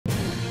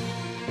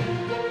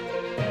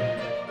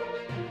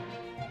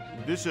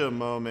This is a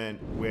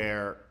moment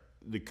where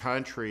the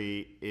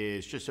country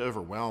is just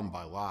overwhelmed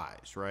by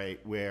lies, right?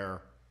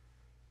 Where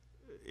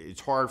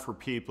it's hard for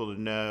people to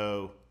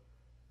know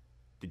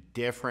the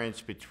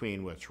difference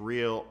between what's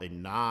real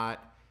and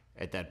not,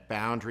 at that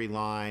boundary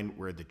line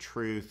where the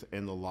truth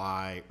and the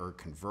lie are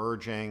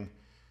converging.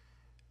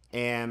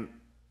 And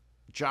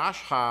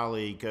Josh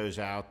Hawley goes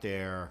out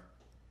there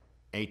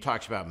and he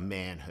talks about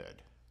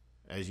manhood,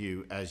 as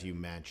you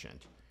mentioned.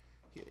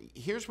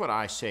 Here's what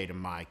I say to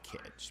my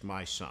kids,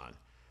 my son,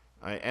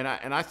 and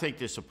I think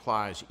this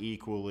applies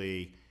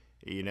equally,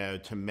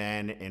 to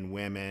men and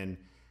women,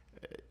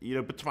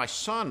 But to my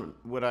son,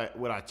 what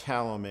I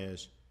tell him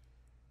is,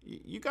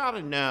 you got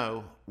to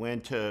know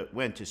when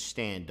to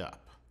stand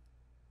up,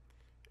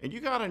 and you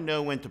got to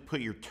know when to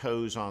put your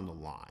toes on the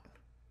line.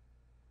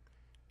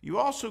 You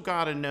also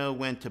got to know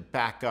when to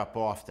back up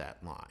off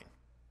that line.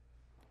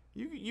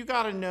 You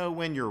got to know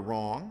when you're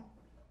wrong,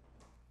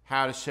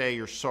 how to say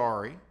you're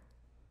sorry.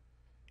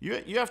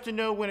 You have to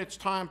know when it's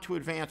time to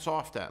advance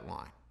off that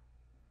line,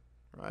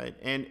 right?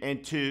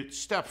 And to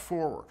step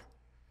forward,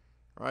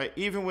 right?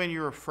 Even when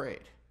you're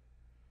afraid.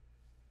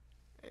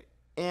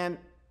 And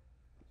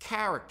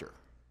character,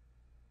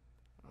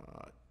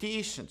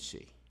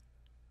 decency,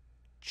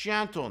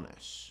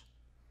 gentleness.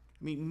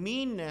 I mean,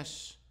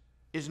 meanness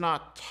is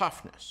not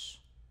toughness.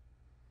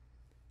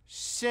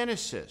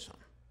 Cynicism.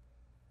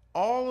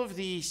 All of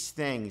these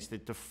things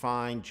that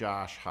define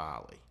Josh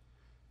Hawley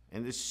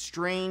and this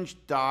strange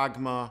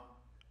dogma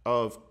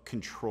of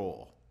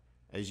control,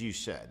 as you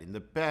said, in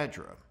the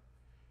bedroom,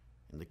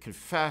 in the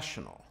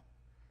confessional,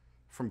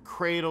 from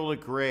cradle to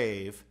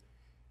grave,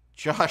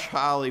 Josh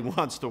Hawley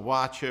wants to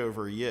watch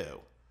over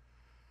you.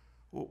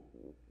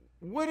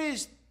 What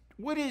is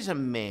a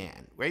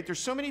man, right? There's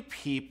so many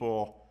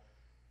people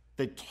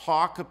that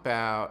talk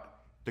about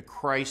the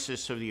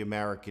crisis of the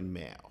American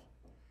male,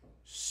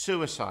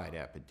 suicide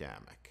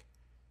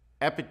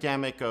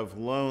epidemic of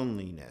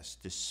loneliness,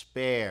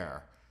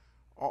 despair,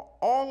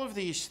 all of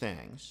these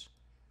things.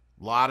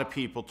 A lot of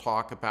people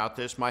talk about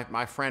this.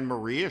 My friend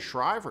Maria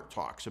Shriver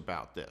talks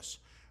about this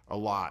a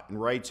lot and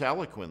writes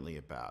eloquently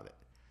about it.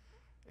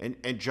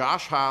 And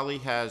Josh Hawley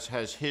has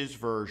his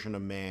version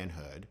of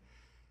manhood.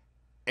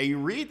 And you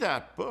read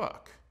that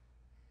book,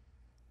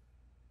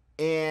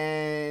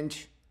 and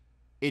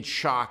it's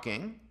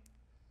shocking,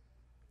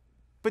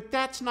 but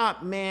that's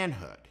not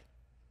manhood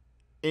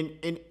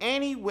in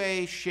any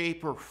way,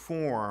 shape, or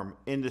form,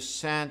 in the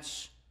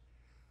sense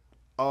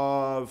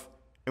of,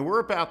 and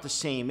we're about the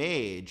same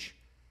age,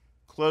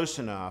 close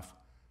enough,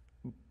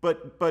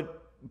 but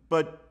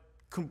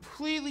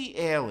completely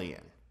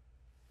alien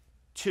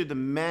to the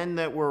men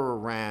that were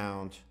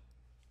around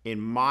in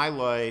my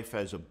life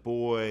as a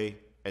boy,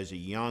 as a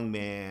young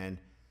man.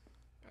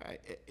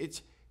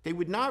 They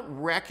would not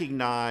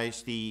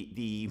recognize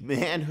the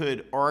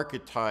manhood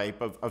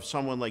archetype of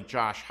someone like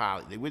Josh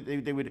Hawley.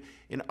 They would,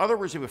 in other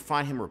words, they would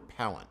find him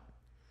repellent,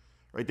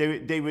 right?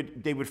 They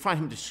would find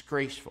him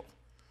disgraceful.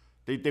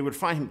 They would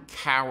find him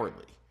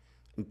cowardly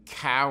and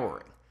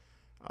cowering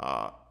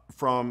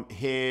from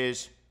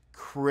his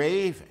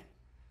craving,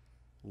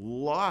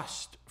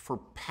 lust for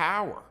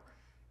power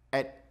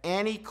at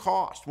any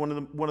cost. One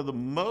of the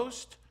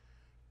most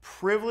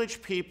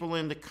privileged people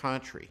in the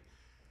country,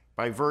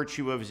 by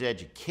virtue of his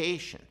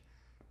education,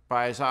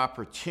 by his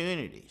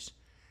opportunities.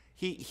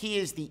 He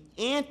is the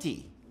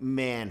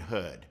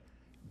anti-manhood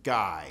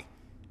guy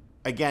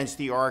against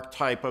the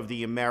archetype of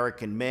the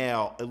American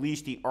male, at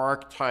least the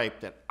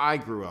archetype that I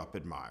grew up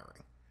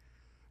admiring.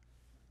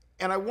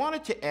 And I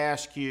wanted to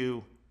ask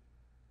you,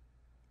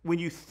 when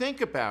you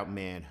think about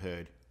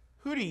manhood,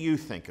 who do you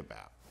think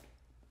about?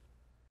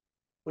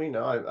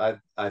 Well,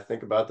 I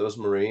think about those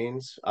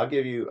Marines. I'll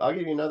give you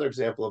another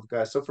example of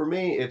guys. So for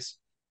me, it's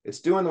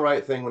doing the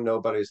right thing when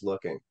nobody's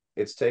looking.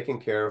 It's taking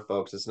care of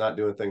folks. It's not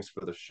doing things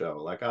for the show.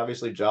 Like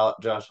obviously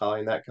Josh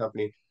Hawley and that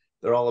company,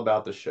 they're all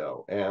about the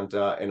show. And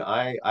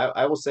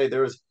I will say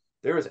there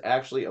was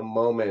actually a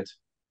moment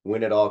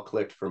when it all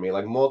clicked for me.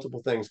 Like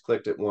multiple things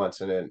clicked at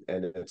once, and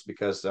it's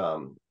because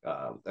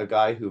a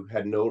guy who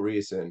had no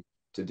reason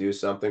to do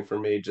something for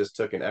me just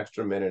took an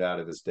extra minute out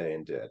of his day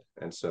and did.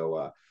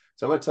 So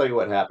I'm gonna tell you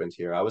what happened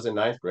here. I was in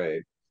ninth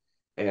grade,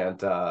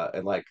 and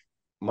like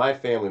my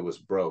family was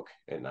broke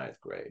in ninth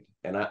grade,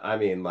 and I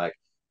mean like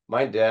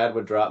my dad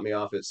would drop me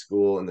off at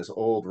school in this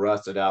old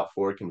rusted out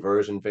Ford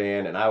conversion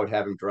van, and I would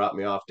have him drop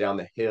me off down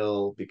the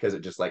hill because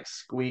it just like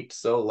squeaked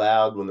so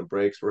loud when the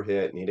brakes were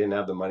hit, and he didn't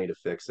have the money to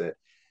fix it.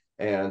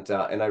 And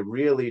I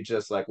really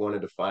just like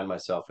wanted to find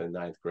myself in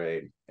ninth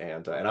grade,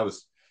 and I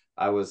was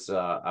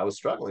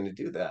struggling to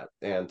do that,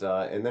 and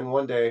then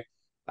one day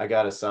I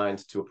got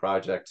assigned to a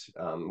project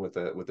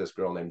with this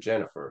girl named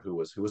Jennifer who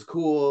was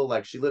cool.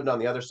 Like she lived on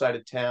the other side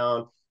of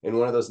town in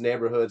one of those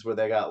neighborhoods where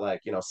they got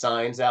like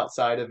signs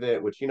outside of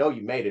it, which you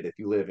made it if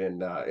you live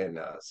in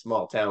a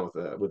small town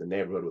with a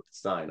neighborhood with a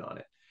sign on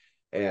it.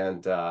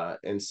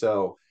 And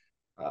so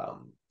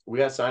we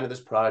got assigned to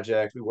this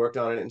project. We worked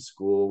on it in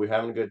school. We were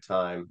having a good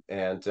time,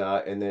 and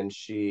then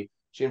she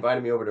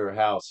invited me over to her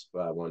house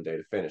one day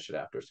to finish it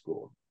after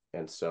school.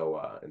 And so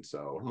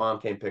her mom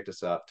came, picked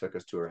us up, took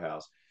us to her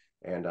house,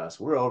 and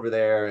so we're over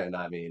there, and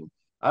I mean,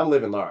 I'm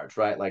living large,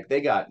 right? Like they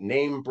got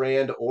name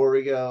brand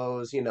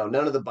Oreos,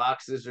 none of the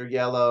boxes are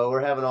yellow. We're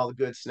having all the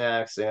good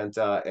snacks, and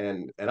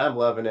I'm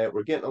loving it.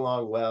 We're getting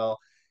along well,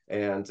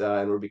 and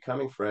we're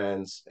becoming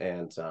friends,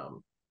 and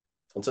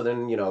so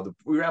then,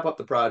 we wrap up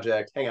the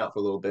project, hang out for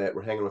a little bit.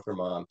 We're hanging with her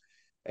mom,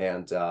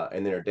 and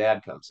then her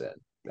dad comes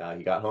in.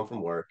 He got home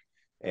from work,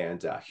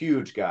 and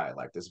huge guy,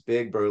 like this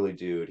big burly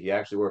dude. He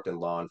actually worked in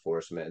law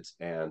enforcement,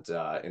 and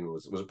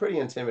was a pretty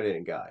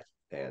intimidating guy.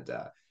 And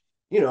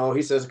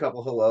he says a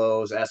couple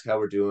hellos, asks how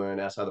we're doing,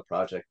 asks how the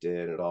project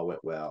did, and it all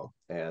went well.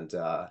 And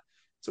so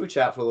we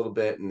chat for a little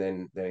bit, and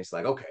then he's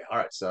like, "Okay, all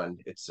right, son,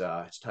 it's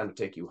time to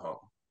take you home."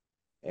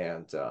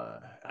 And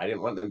I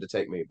didn't want them to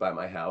take me by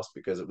my house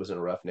because it was in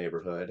a rough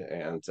neighborhood,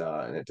 and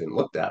it didn't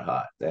look that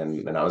hot,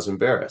 and I was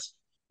embarrassed.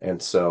 And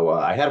so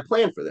I had a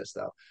plan for this,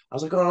 though. I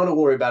was like, "Oh, don't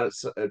worry about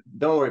it.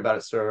 Don't worry about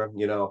it, sir.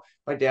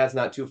 My dad's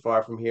not too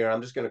far from here.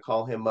 I'm just going to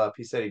call him up.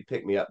 He said he'd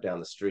pick me up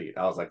down the street."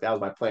 I was like, "That was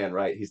my plan,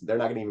 right? They're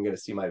not even going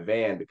to see my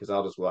van because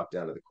I'll just walk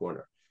down to the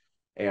corner."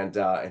 And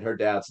her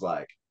dad's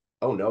like,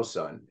 "Oh no,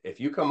 son,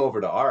 if you come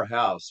over to our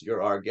house,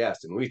 you're our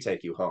guest and we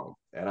take you home."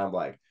 And I'm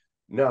like,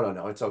 "No, no,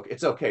 no,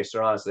 it's okay,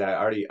 sir. Honestly, I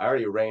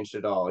already arranged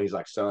it all." He's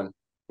like, "Son,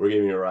 we're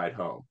giving you a ride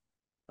home."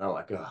 And I'm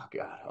like, "Oh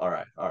God, all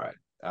right, all right.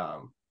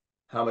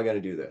 How am I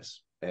gonna do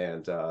this?"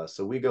 And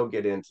so we go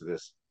get into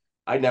this.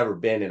 I'd never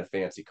been in a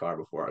fancy car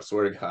before, I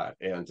swear to God.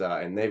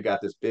 And they've got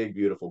this big,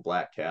 beautiful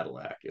black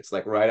Cadillac. It's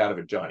like right out of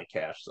a Johnny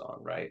Cash song,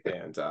 right?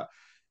 And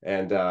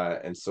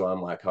so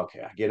I'm like,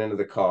 "Okay," I get into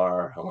the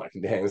car. I'm like,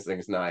 "Dang, this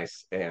thing's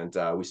nice." And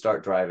we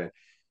start driving,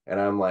 and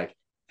I'm like,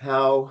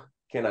 "How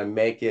can I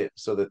make it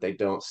so that they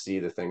don't see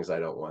the things I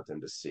don't want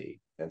them to see?"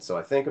 And so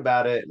I think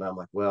about it, and I'm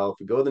like, "Well, if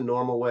we go the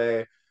normal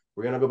way,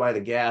 we're gonna go by the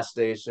gas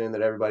station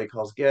that everybody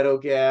calls ghetto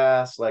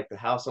gas. Like the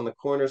house on the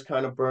corner is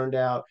kind of burned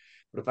out.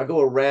 But if I go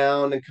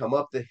around and come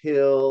up the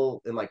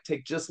hill and like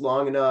take just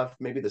long enough,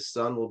 maybe the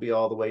sun will be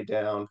all the way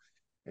down."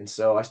 And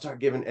so I start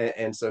giving,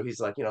 and so he's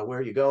like, "Where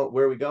are you going?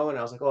 Where are we going?" And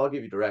I was like, "Oh, I'll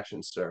give you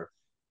directions, sir."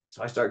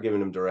 So I start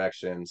giving him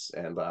directions,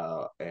 and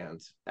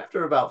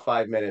after about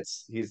 5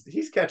 minutes,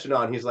 he's catching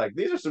on. He's like,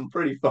 "These are some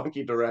pretty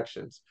funky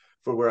directions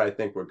for where I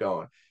think we're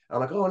going." I'm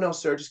like, "Oh no,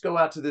 sir, just go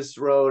out to this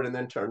road and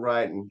then turn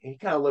right." And he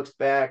kind of looks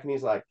back and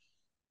he's like,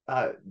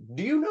 uh,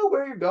 "Do you know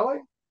where you're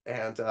going?"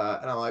 And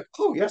I'm like,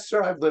 "Oh yes,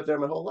 sir. I've lived there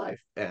my whole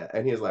life."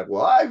 And he's like,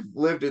 "Well, I've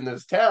lived in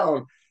this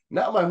town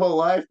not my whole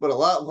life, but a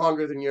lot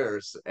longer than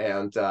yours."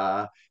 And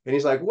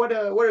he's like, What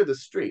are the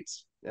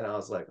streets?" And I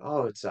was like,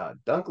 "Oh, it's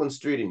Dunklin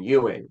Street in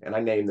Ewing." And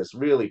I named this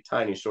really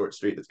tiny short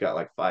street that's got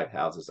like 5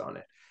 houses on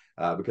it,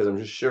 because I'm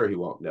just sure he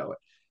won't know it.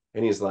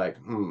 And he's like,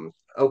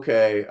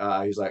 okay.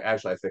 He's like,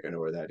 "Actually, I think I know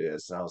where that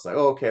is." And I was like,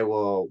 "Oh, okay,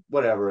 well,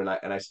 whatever." And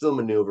I still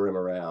maneuver him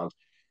around,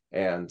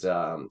 and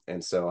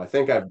so I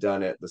think I've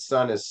done it. The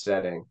sun is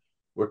setting.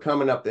 We're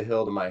coming up the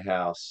hill to my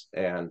house,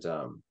 and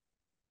of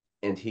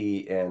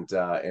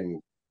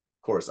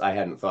course I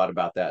hadn't thought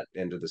about that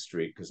end of the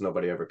street because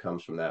nobody ever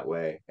comes from that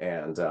way.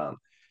 And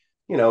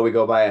we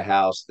go by a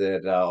house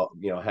that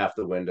half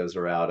the windows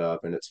are out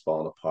up and it's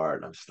falling apart.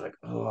 And I'm just like,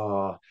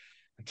 "Oh,"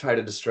 I try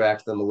to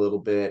distract them a little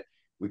bit.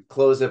 We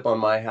close up on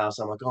my house.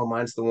 I'm like, "Oh,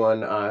 mine's the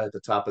one at the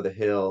top of the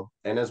hill."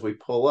 And as we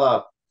pull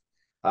up,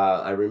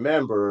 I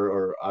remember,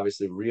 or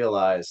obviously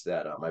realized,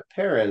 that my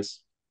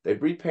parents, they'd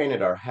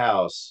repainted our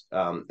house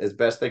as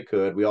best they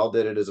could. We all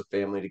did it as a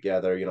family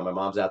together. My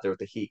mom's out there with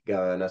the heat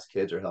gun. Us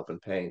kids are helping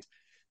paint,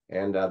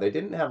 and they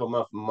didn't have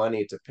enough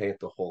money to paint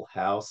the whole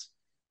house.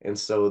 And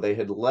so they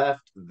had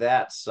left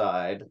that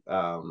side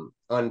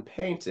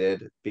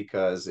unpainted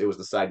because it was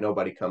the side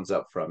nobody comes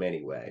up from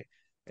anyway.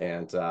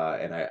 And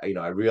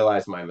I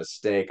realized my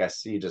mistake. I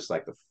see just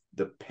like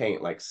the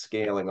paint like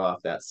scaling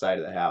off that side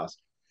of the house,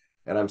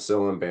 and I'm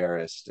so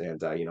embarrassed.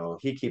 And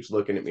he keeps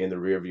looking at me in the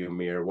rearview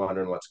mirror,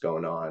 wondering what's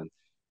going on.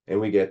 And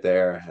we get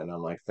there, and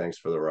I'm like, "Thanks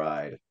for the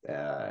ride."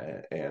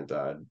 And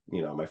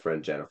my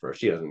friend Jennifer,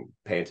 she doesn't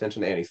pay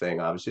attention to anything.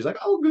 Obviously, she's like,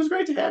 "Oh, it was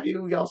great to have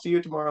you. I'll see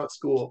you tomorrow at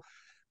school."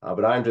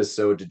 But I'm just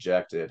so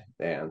dejected,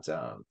 and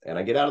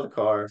I get out of the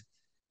car,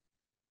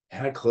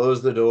 and I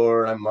close the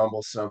door, and I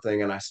mumble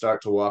something, and I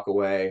start to walk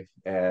away.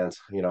 And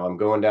I'm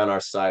going down our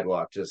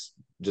sidewalk,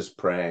 just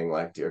praying,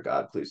 like, "Dear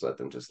God, please let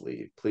them just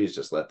leave. Please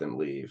just let them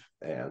leave."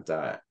 And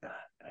I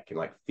can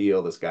like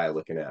feel this guy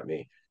looking at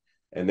me.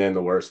 And then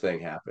the worst thing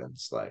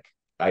happens. Like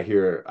I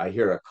hear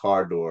a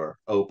car door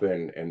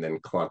open and then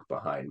clunk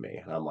behind me,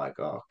 and I'm like,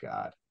 "Oh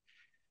God,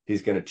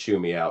 he's gonna chew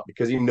me out,"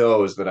 because he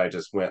knows that I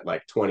just went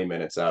like 20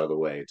 minutes out of the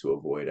way to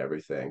avoid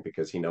everything,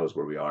 because he knows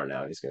where we are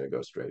now. He's gonna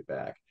go straight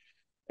back.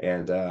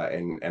 And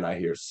I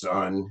hear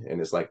 "son" in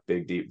his like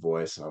big deep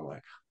voice, and I'm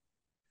like,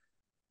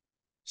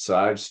 so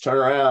I just turn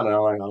around, and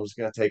I'm like, "I'm just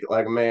gonna take it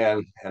like a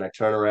man." And I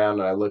turn around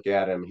and I look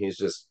at him. He's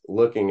just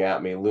looking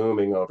at me,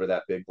 looming over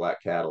that big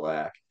black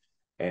Cadillac.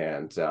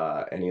 And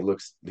he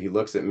looks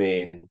at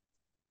me,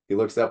 he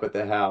looks up at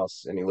the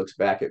house, and he looks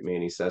back at me,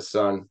 and he says,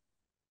 "Son,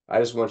 I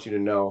just want you to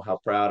know how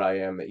proud I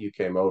am that you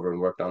came over and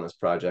worked on this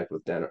project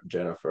with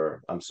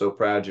Jennifer. I'm so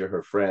proud you're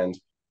her friend.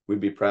 We'd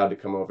be proud to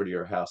come over to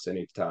your house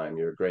anytime.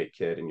 You're a great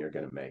kid and you're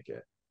going to make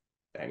it.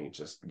 And he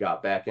just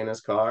got back in his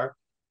car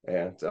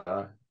and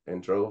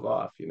drove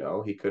off. You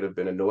know, he could have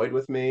been annoyed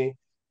with me.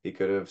 He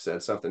could have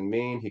said something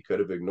mean. He could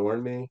have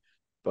ignored me.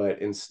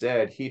 But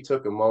instead, he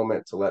took a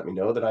moment to let me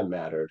know that I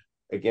mattered.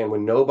 Again,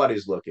 when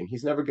nobody's looking,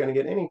 he's never going to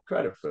get any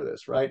credit for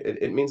this, right?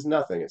 It means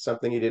nothing. It's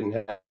something he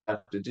didn't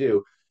have to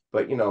do.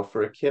 But, you know,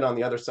 for a kid on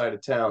the other side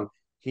of town,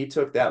 he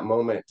took that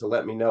moment to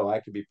let me know I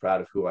could be proud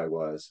of who I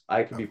was.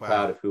 I could Oh, be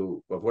proud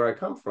wow. of where I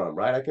come from,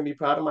 right? I can be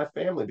proud of my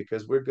family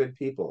because we're good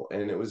people.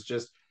 And it was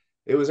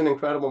an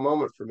incredible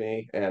moment for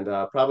me. And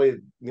probably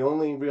the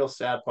only real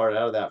sad part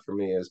out of that for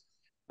me is,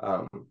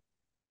 um,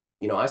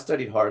 you know, I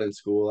studied hard in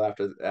school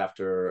after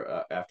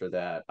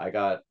that. I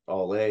got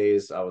all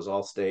A's. I was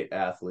all state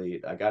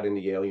athlete. I got into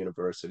Yale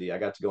University. I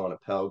got to go on a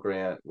Pell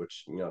Grant,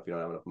 which, you know, if you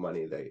don't have enough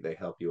money, they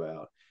help you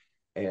out.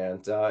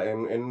 And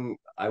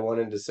I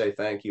wanted to say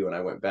thank you, and I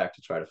went back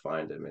to try to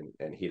find him,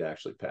 and he'd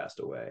actually passed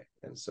away.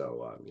 And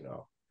so, you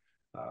know,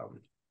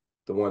 um,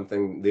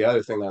 the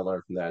other thing I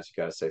learned from that is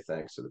you got to say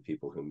thanks to the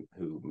people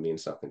who mean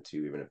something to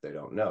you, even if they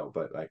don't know.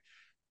 But like,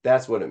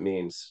 that's what it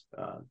means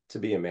to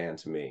be a man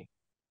to me.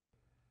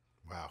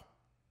 Wow.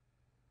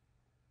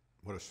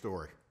 What a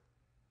story.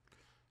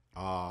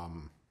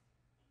 Um,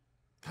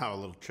 I'm a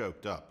little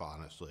choked up,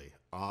 honestly.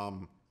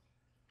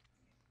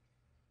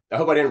 I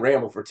hope I didn't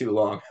ramble for too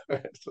long.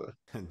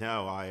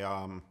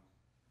 No,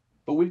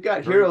 But we've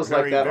got very, heroes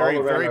like very, that all very,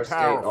 around very our state,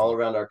 all powerful.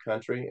 around our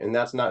country, and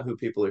that's not who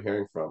people are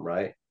hearing from,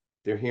 right?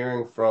 They're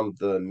hearing from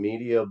the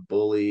media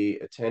bully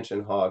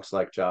attention hogs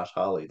like Josh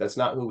Hawley. That's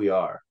not who we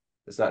are.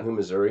 That's not who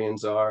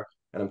Missourians are.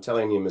 And I'm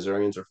telling you,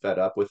 Missourians are fed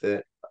up with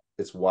it.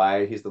 It's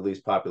why he's the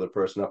least popular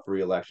person up for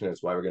re-election.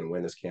 It's why we're going to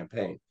win this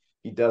campaign.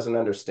 He doesn't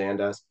understand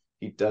us.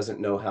 He doesn't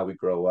know how we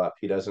grow up.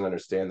 He doesn't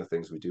understand the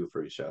things we do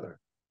for each other.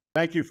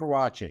 Thank you for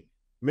watching.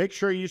 Make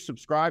sure you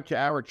subscribe to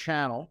our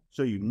channel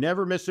so you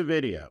never miss a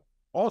video.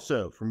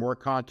 Also, for more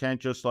content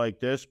just like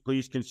this,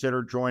 please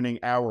consider joining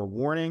our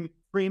Warning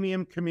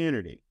Premium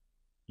community.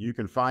 You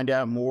can find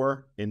out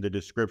more in the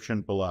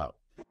description below.